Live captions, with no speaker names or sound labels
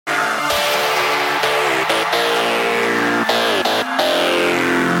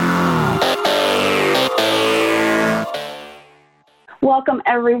Welcome,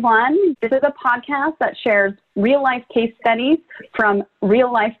 everyone. This is a podcast that shares real-life case studies from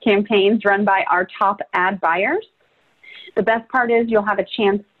real-life campaigns run by our top ad buyers. The best part is you'll have a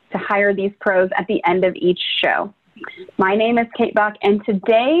chance to hire these pros at the end of each show. My name is Kate Buck, and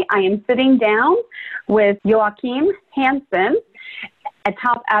today I am sitting down with Joachim Hansen, a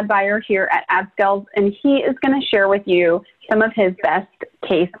top ad buyer here at AdScales, and he is going to share with you some of his best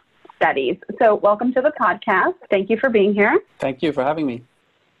case studies. So welcome to the podcast. Thank you for being here. Thank you for having me.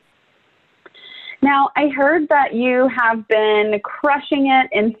 Now, I heard that you have been crushing it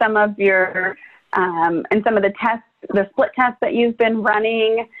in some of your, in some of the tests, the split tests that you've been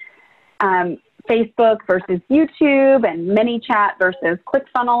running, Facebook versus YouTube and ManyChat versus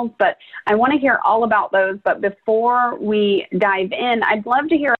ClickFunnels, but I want to hear all about those. But before we dive in, I'd love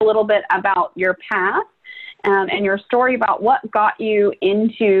to hear a little bit about your path and your story about what got you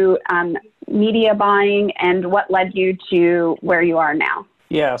into media buying and what led you to where you are now.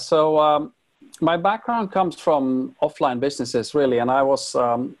 Yeah, so my background comes from offline businesses, really, and I was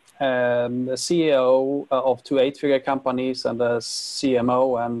the CEO of two 8-figure companies and a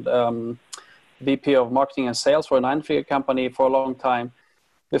CMO and VP of marketing and sales for a 9-figure company for a long time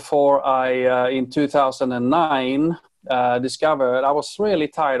before I, in 2009, discovered I was really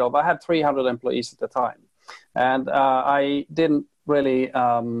tired of, I had 300 employees at the time, and I didn't really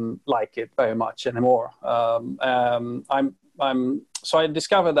like it very much anymore. So I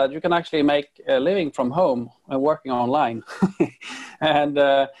discovered that you can actually make a living from home and working online. And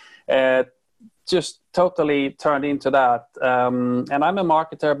just totally turned into that. And I'm a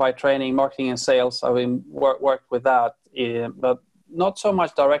marketer by training, marketing and sales. I've been worked with that, but not so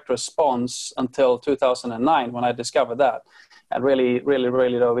much direct response until 2009 when I discovered that and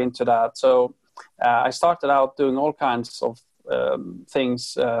really dove into that. So I started out doing all kinds of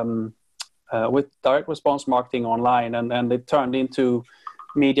things with direct response marketing online, and it turned into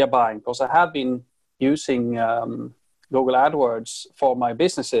media buying because I had been using Google AdWords for my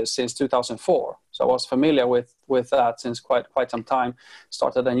businesses since 2004. So I was familiar with that since quite some time.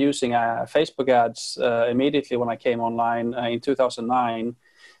 Started then using Facebook ads immediately when I came online in 2009.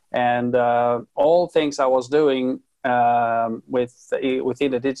 And all things I was doing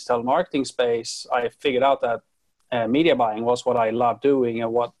within the digital marketing space, I figured out that media buying was what I loved doing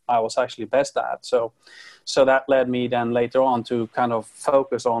and what I was actually best at. So that led me then later on to kind of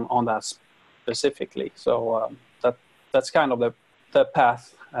focus on that specifically. So that's kind of the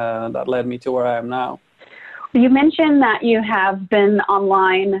path that led me to where I am now. You mentioned that you have been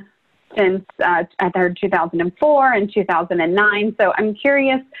online since I heard 2004 and 2009. So I'm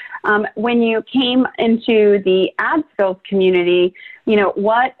curious, when you came into the AdScales community, you know,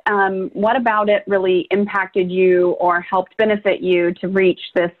 what about it really impacted you or helped benefit you to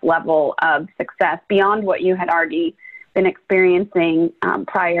reach this level of success beyond what you had already been experiencing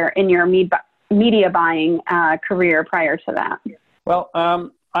prior in your media buying career prior to that? Well,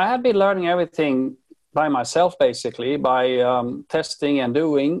 I had been learning everything by myself, basically, by testing and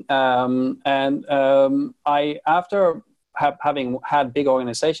doing. I, after having had big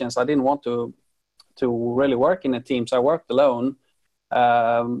organizations, I didn't want to really work in a team, so I worked alone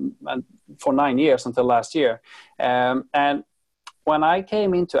and for 9 years until last year. And when I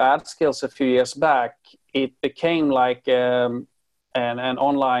came into AdScales a few years back, it became like an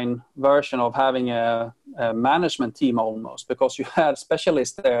online version of having a management team almost, because you had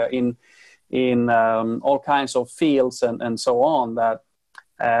specialists there in all kinds of fields and so on, that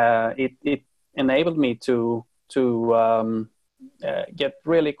it enabled me to get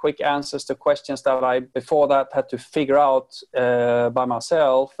really quick answers to questions that I before that had to figure out by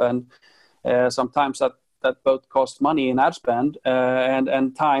myself, and sometimes that both cost money in ad spend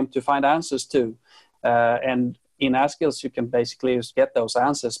and time to find answers to. And in AdScales, you can basically just get those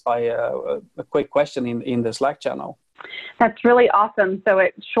answers by a quick question in the Slack channel. That's really awesome. So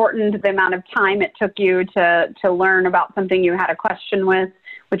it shortened the amount of time it took you to learn about something you had a question with,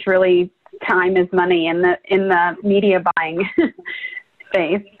 which really, time is money in the media buying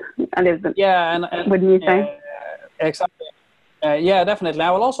space. That is, yeah, and wouldn't you say? Exactly. Yeah, definitely. I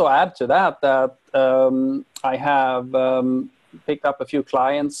will also add to that I have picked up a few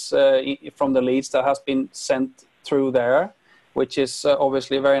clients from the leads that has been sent through there, which is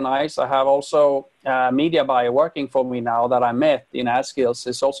obviously very nice. I have also a media buyer working for me now that I met in AdScales.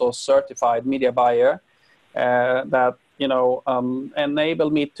 Is also a certified media buyer that, you know,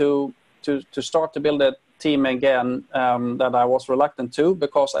 enabled me to start to build a team again that I was reluctant to,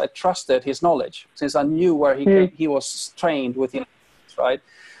 because I trusted his knowledge, since I knew where he was trained within, right?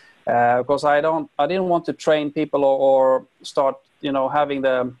 Because I didn't want to train people or start, you know, having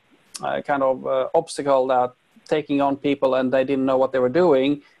the kind of obstacle that taking on people and they didn't know what they were doing.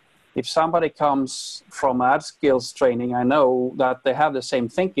 If somebody comes from ad skills training, I know that they have the same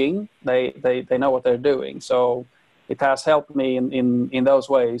thinking. They know what they're doing. So it has helped me in those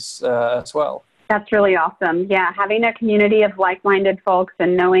ways as well. That's really awesome. Yeah, having a community of like-minded folks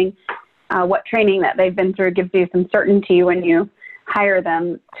and knowing what training that they've been through gives you some certainty when you hire them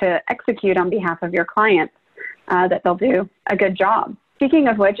to execute on behalf of your clients, that they'll do a good job. Speaking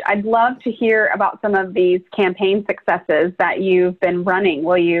of which, I'd love to hear about some of these campaign successes that you've been running.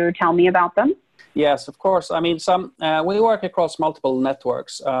 Will you tell me about them? Yes, of course. I mean, we work across multiple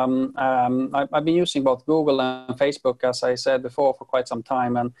networks. I've been using both Google and Facebook, as I said before, for quite some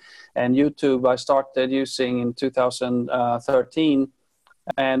time. And YouTube, I started using in 2013.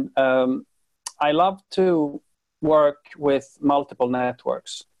 And I love to work with multiple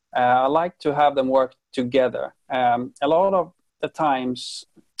networks. I like to have them work together. A lot of the times,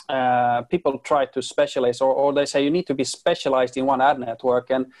 people try to specialize, or they say you need to be specialized in one ad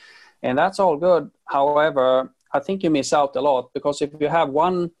network. And that's all good. However, I think you miss out a lot, because if you have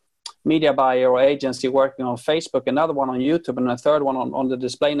one media buyer or agency working on Facebook, another one on YouTube, and a third one on the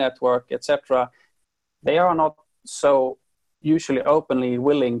display network, etc., they are not so usually openly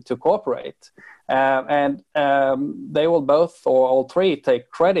willing to cooperate. And they will both, or all three,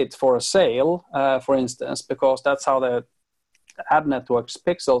 take credit for a sale, for instance, because that's how the ad network's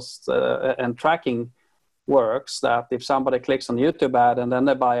pixels and tracking works, that if somebody clicks on YouTube ad and then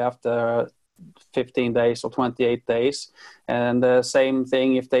they buy after 15 days or 28 days, and the same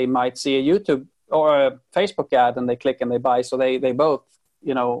thing if they might see a YouTube or a Facebook ad and they click and they buy, so they both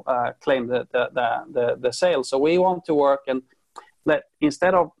claim the sale. So we want to work and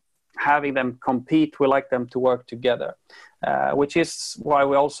instead of having them compete, we like them to work together, which is why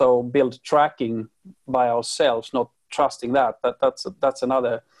we also build tracking by ourselves, not trusting that. That's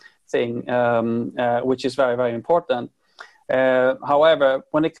another thing, which is very, very important. However,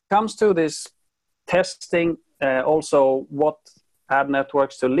 when it comes to this testing, also what ad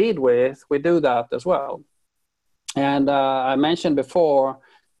networks to lead with, we do that as well. And I mentioned before,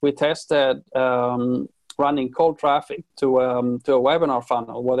 we tested running cold traffic to a webinar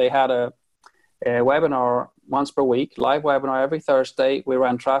funnel where they had a webinar once per week, live webinar every Thursday. We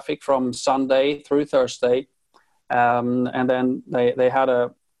ran traffic from Sunday through Thursday. And then they had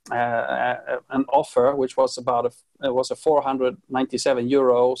an offer which was it was a 497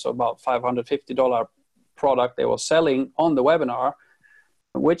 euros, so about $550 product they were selling on the webinar,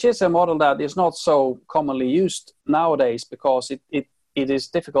 which is a model that is not so commonly used nowadays because it is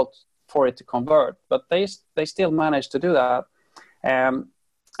difficult for it to convert, but they still managed to do that. And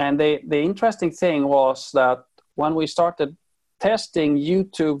the interesting thing was that when we started testing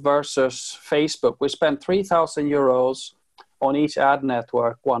YouTube versus Facebook, we spent 3,000 euros on each ad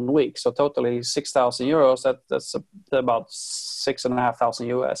network 1 week. So totally 6,000 euros. That's about 6,500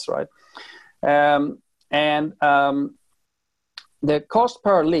 US, right? The cost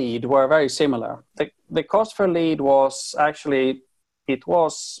per lead were very similar. The cost per lead was actually, it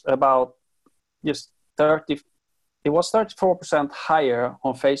was about just 34% higher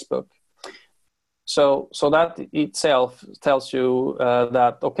on Facebook. So that itself tells you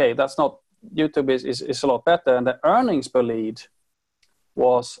that, okay, that's not, YouTube is a lot better. And the earnings per lead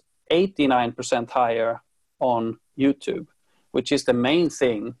was 89% higher on YouTube, which is the main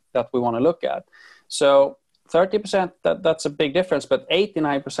thing that we want to look at. So 30%, that's a big difference, but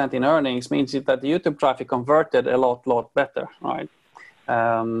 89% in earnings means that the YouTube traffic converted a lot better, right?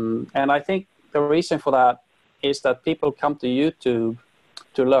 And I think the reason for that is that people come to YouTube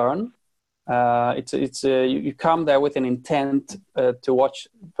to learn. You come there with an intent to watch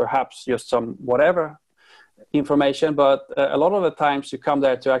perhaps just some whatever information, but a lot of the times you come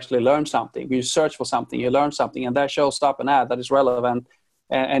there to actually learn something. You search for something, you learn something, and there shows up an ad that is relevant,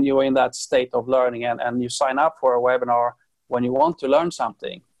 and you're in that state of learning, and you sign up for a webinar when you want to learn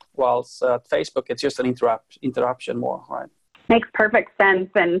something. Whilst at Facebook, it's just an interruption more, right? Makes perfect sense.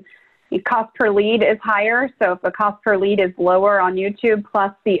 And the cost per lead is higher. So if the cost per lead is lower on YouTube,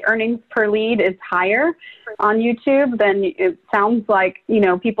 plus the earnings per lead is higher on YouTube, then it sounds like,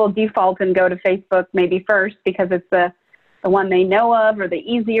 people default and go to Facebook maybe first because it's the one they know of, or the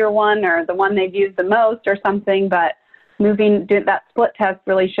easier one, or the one they've used the most or something. But that split test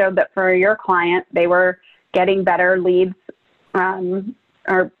really showed that for your client, they were getting better leads,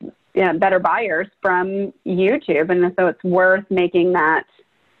 better buyers from YouTube. And so it's worth making that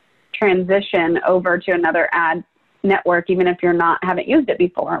transition over to another ad network, even if haven't used it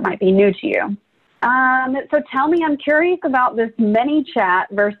before. It might be new to you. So tell me, I'm curious about this ManyChat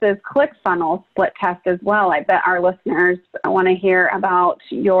versus ClickFunnels split test as well. I bet our listeners want to hear about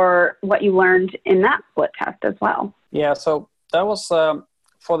what you learned in that split test as well. Yeah, so that was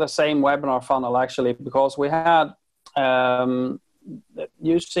for the same webinar funnel actually, because we had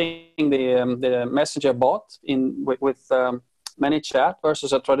using the messenger bot with ManyChat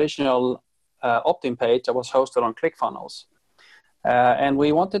versus a traditional opt-in page that was hosted on ClickFunnels. And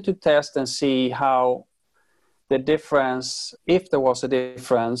we wanted to test and see how the difference, if there was a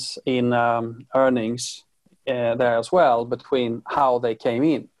difference in earnings there as well between how they came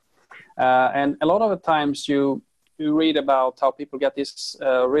in. And a lot of the times you read about how people get this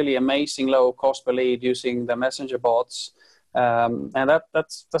really amazing low cost per lead using the messenger bots. And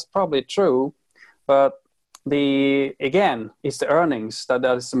that's probably true. But it's the earnings that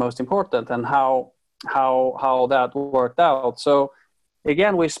is the most important, and how that worked out. So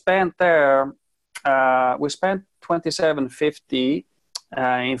again, we spent $27.50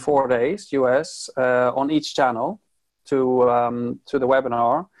 in 4 days US on each channel to the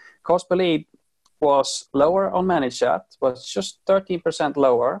webinar. Cost per lead was lower on ManyChat, was just 13%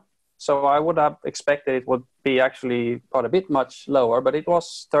 lower. So I would have expected it would be actually quite a bit much lower, but it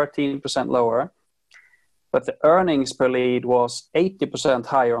was 13% lower. But the earnings per lead was 80%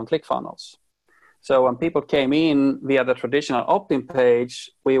 higher on ClickFunnels. So when people came in via the traditional opt-in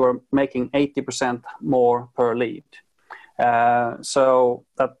page, we were making 80% more per lead. So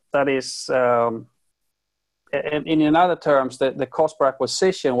that is, in other terms, the cost per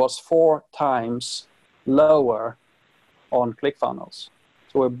acquisition was 4 times lower on ClickFunnels.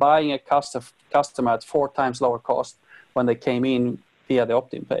 So we're buying a customer at 4 times lower cost when they came in via the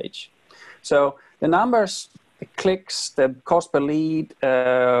opt-in page. So the numbers, the clicks, the cost per lead,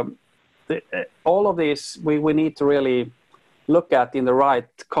 all of this we need to really look at in the right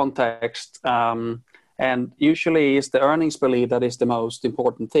context. And usually it's the earnings per lead that is the most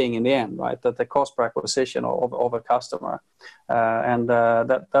important thing in the end, right? That the cost per acquisition of a customer. And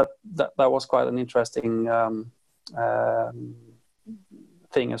that was quite an interesting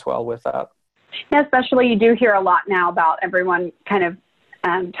thing as well with that. Yeah, especially you do hear a lot now about everyone kind of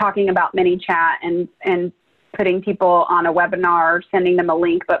talking about ManyChat and putting people on a webinar, sending them a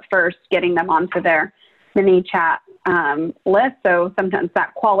link, but first getting them onto their ManyChat list. So sometimes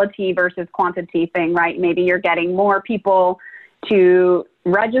that quality versus quantity thing, right? Maybe you're getting more people to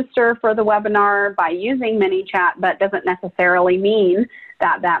register for the webinar by using ManyChat, but doesn't necessarily mean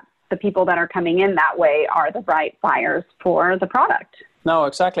that the people that are coming in that way are the right buyers for the product. No,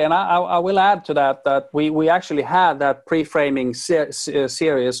 exactly. And I will add to that we actually had that pre-framing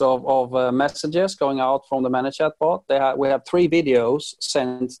series of messages going out from the ManyChat bot. We had 3 videos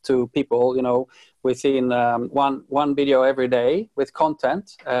sent to people, within one video every day with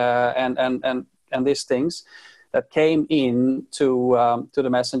content and these things that came in to the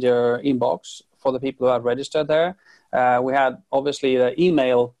Messenger inbox for the people who had registered there. We had obviously the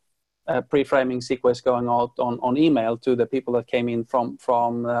email pre-framing sequence going out on email to the people that came in from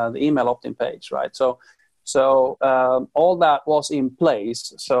the email opt-in page, right? So all that was in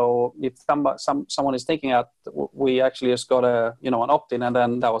place. So if someone is thinking that we actually just got an opt-in and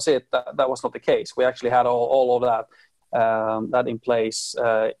then that was it, that was not the case. We actually had all of that in place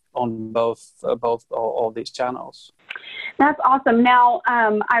on both of these channels. That's awesome. Now,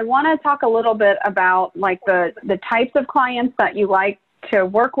 I want to talk a little bit about like the types of clients that you like to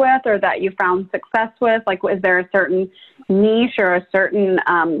work with or that you found success with. Like, is there a certain niche or a certain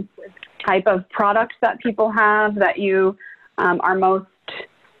type of products that people have that you are most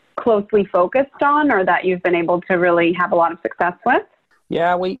closely focused on or that you've been able to really have a lot of success with?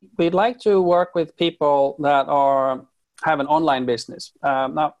 Yeah, we'd like to work with people that have an online business.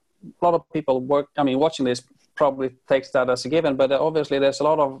 Now, a lot of people watching this probably takes that as a given, but obviously there's a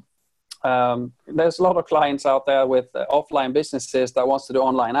lot of clients out there with offline businesses that wants to do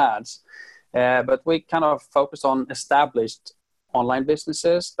online ads. But we kind of focus on established online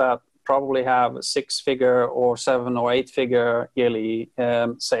businesses that probably have 6-figure or 7 or 8-figure yearly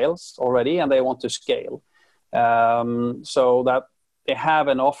sales already, and they want to scale. So that they have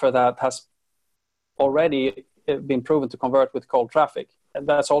an offer that has already been proven to convert with cold traffic. And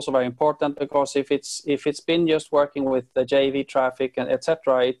that's also very important, because if it's been just working with the JV traffic and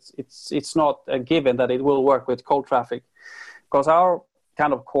etc., it's not a given that it will work with cold traffic, because our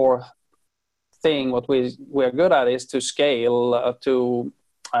kind of core thing, what we're good at, is to scale to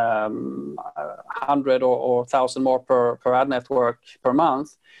 100 or 1,000 more per ad network per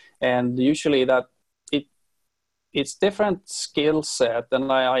month, and usually that it's different skill set,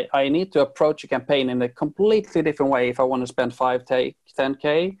 and I need to approach a campaign in a completely different way if I want to spend 5K,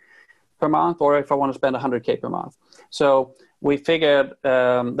 10K per month or if I want to spend 100K per month. So we figured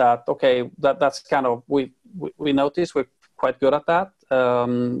that, okay, that's kind of, we noticed we're quite good at that.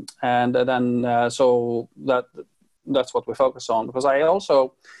 And then, so that's what we focus on. Because I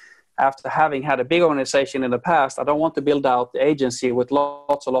also, after having had a big organization in the past, I don't want to build out the agency with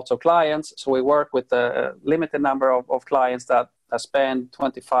lots of clients. So we work with a limited number of clients that spend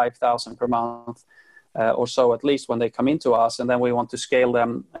 25,000 per month or so, at least when they come into us. And then we want to scale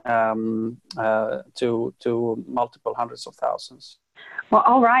them to multiple hundreds of thousands. Well,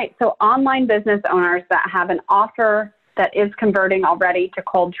 all right. So online business owners that have an offer that is converting already to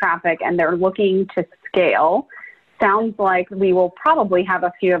cold traffic and they're looking to scale, sounds like we will probably have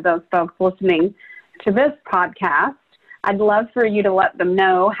a few of those folks listening to this podcast. I'd love for you to let them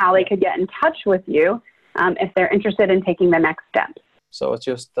know how they could get in touch with you if they're interested in taking the next steps. So it's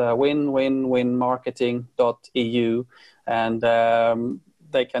just winwinwinmarketing.eu, and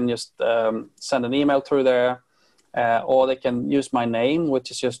they can just send an email through there, or they can use my name,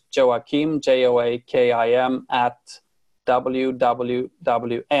 which is just Joakim, Joakim, at www.m.eu.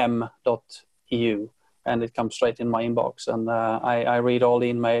 And it comes straight in my inbox, and I read all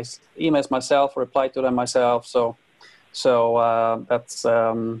the emails myself, reply to them myself. So that's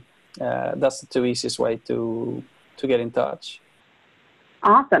the two easiest way to get in touch.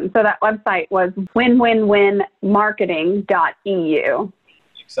 Awesome. So that website was winwinwinmarketing.eu.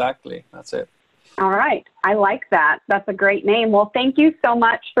 Exactly. That's it. All right. I like that. That's a great name. Well, thank you so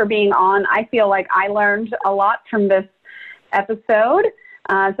much for being on. I feel like I learned a lot from this episode.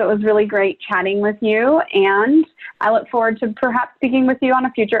 So it was really great chatting with you, and I look forward to perhaps speaking with you on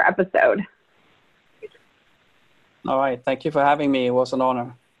a future episode. All right. Thank you for having me. It was an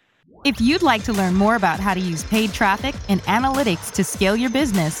honor. If you'd like to learn more about how to use paid traffic and analytics to scale your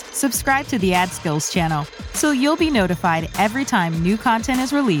business, subscribe to the Ad Skills channel so you'll be notified every time new content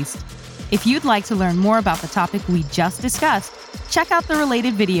is released. If you'd like to learn more about the topic we just discussed, check out the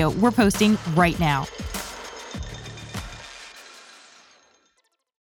related video we're posting right now.